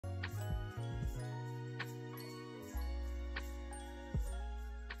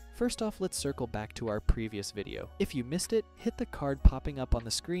First off, let's circle back to our previous video. If you missed it, hit the card popping up on the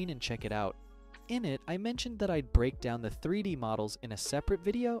screen and check it out. In it, I mentioned that I'd break down the 3D models in a separate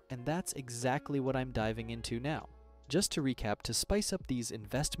video, and that's exactly what I'm diving into now. Just to recap, to spice up these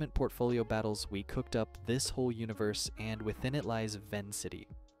investment portfolio battles, we cooked up this whole universe, and within it lies Venn City.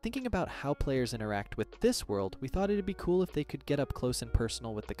 Thinking about how players interact with this world, we thought it'd be cool if they could get up close and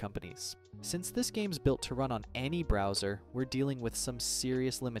personal with the companies. Since this game's built to run on any browser, we're dealing with some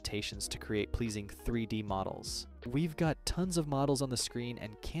serious limitations to create pleasing 3D models. We've got tons of models on the screen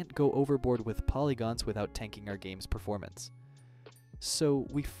and can't go overboard with polygons without tanking our game's performance. So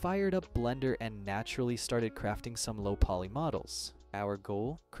we fired up Blender and naturally started crafting some low poly models. Our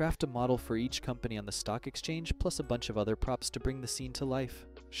goal? Craft a model for each company on the stock exchange, plus a bunch of other props to bring the scene to life.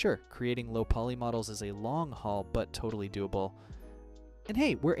 Sure, creating low poly models is a long haul, but totally doable. And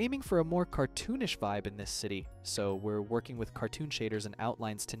hey, we're aiming for a more cartoonish vibe in this city, so we're working with cartoon shaders and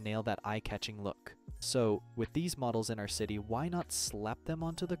outlines to nail that eye-catching look. So, with these models in our city, why not slap them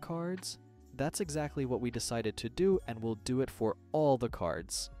onto the cards? That's exactly what we decided to do, and we'll do it for all the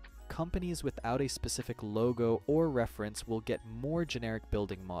cards. Companies without a specific logo or reference will get more generic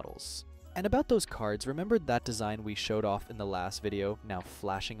building models. And about those cards, remember that design we showed off in the last video, now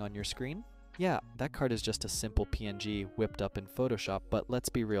flashing on your screen? Yeah, that card is just a simple PNG whipped up in Photoshop, but let's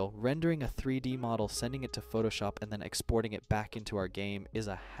be real, rendering a 3D model, sending it to Photoshop, and then exporting it back into our game is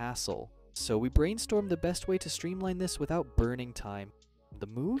a hassle. So we brainstormed the best way to streamline this without burning time. The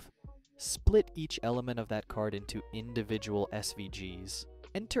move? Split each element of that card into individual SVGs.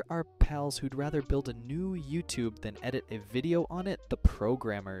 Enter our pals who'd rather build a new YouTube than edit a video on it, the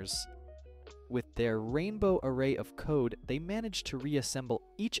programmers. With their rainbow array of code, they managed to reassemble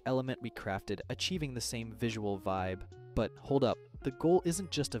each element we crafted, achieving the same visual vibe. But hold up, the goal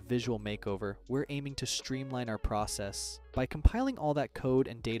isn't just a visual makeover, we're aiming to streamline our process. By compiling all that code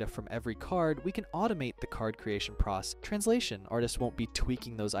and data from every card, we can automate the card creation process. Translation, artists won't be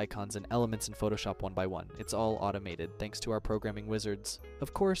tweaking those icons and elements in Photoshop one by one. It's all automated, thanks to our programming wizards.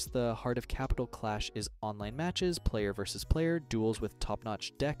 Of course, the heart of Capital Clash is online matches, player versus player, duels with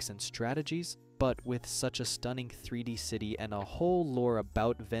top-notch decks and strategies. But with such a stunning 3D city and a whole lore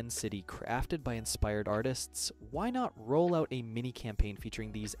about Venn City crafted by inspired artists, why not roll out a mini campaign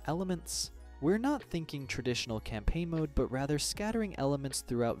featuring these elements? We're not thinking traditional campaign mode, but rather scattering elements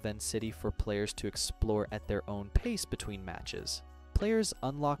throughout Venn City for players to explore at their own pace between matches. Players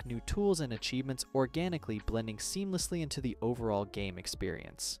unlock new tools and achievements organically, blending seamlessly into the overall game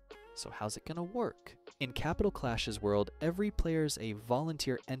experience. So how's it gonna work? In Capital Clash's world, every player is a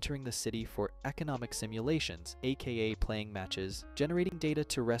volunteer entering the city for economic simulations, aka playing matches, generating data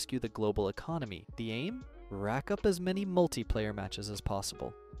to rescue the global economy. The aim? Rack up as many multiplayer matches as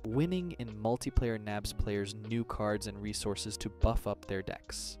possible. Winning in multiplayer nabs players new cards and resources to buff up their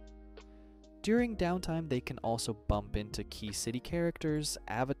decks. During downtime, they can also bump into key city characters,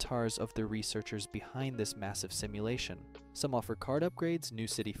 avatars of the researchers behind this massive simulation. Some offer card upgrades, new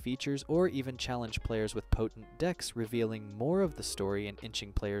city features, or even challenge players with potent decks, revealing more of the story and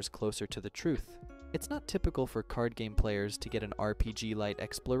inching players closer to the truth. It's not typical for card game players to get an RPG-light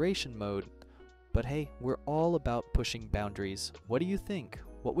exploration mode, but hey, we're all about pushing boundaries. What do you think?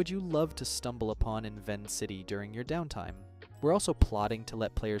 What would you love to stumble upon in Venn City during your downtime? We're also plotting to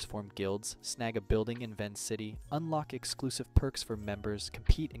let players form guilds, snag a building in Venn City, unlock exclusive perks for members,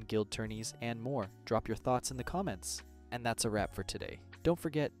 compete in guild tourneys, and more. Drop your thoughts in the comments. And that's a wrap for today. Don't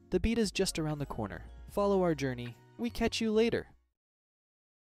forget, the beat is just around the corner. Follow our journey. We catch you later.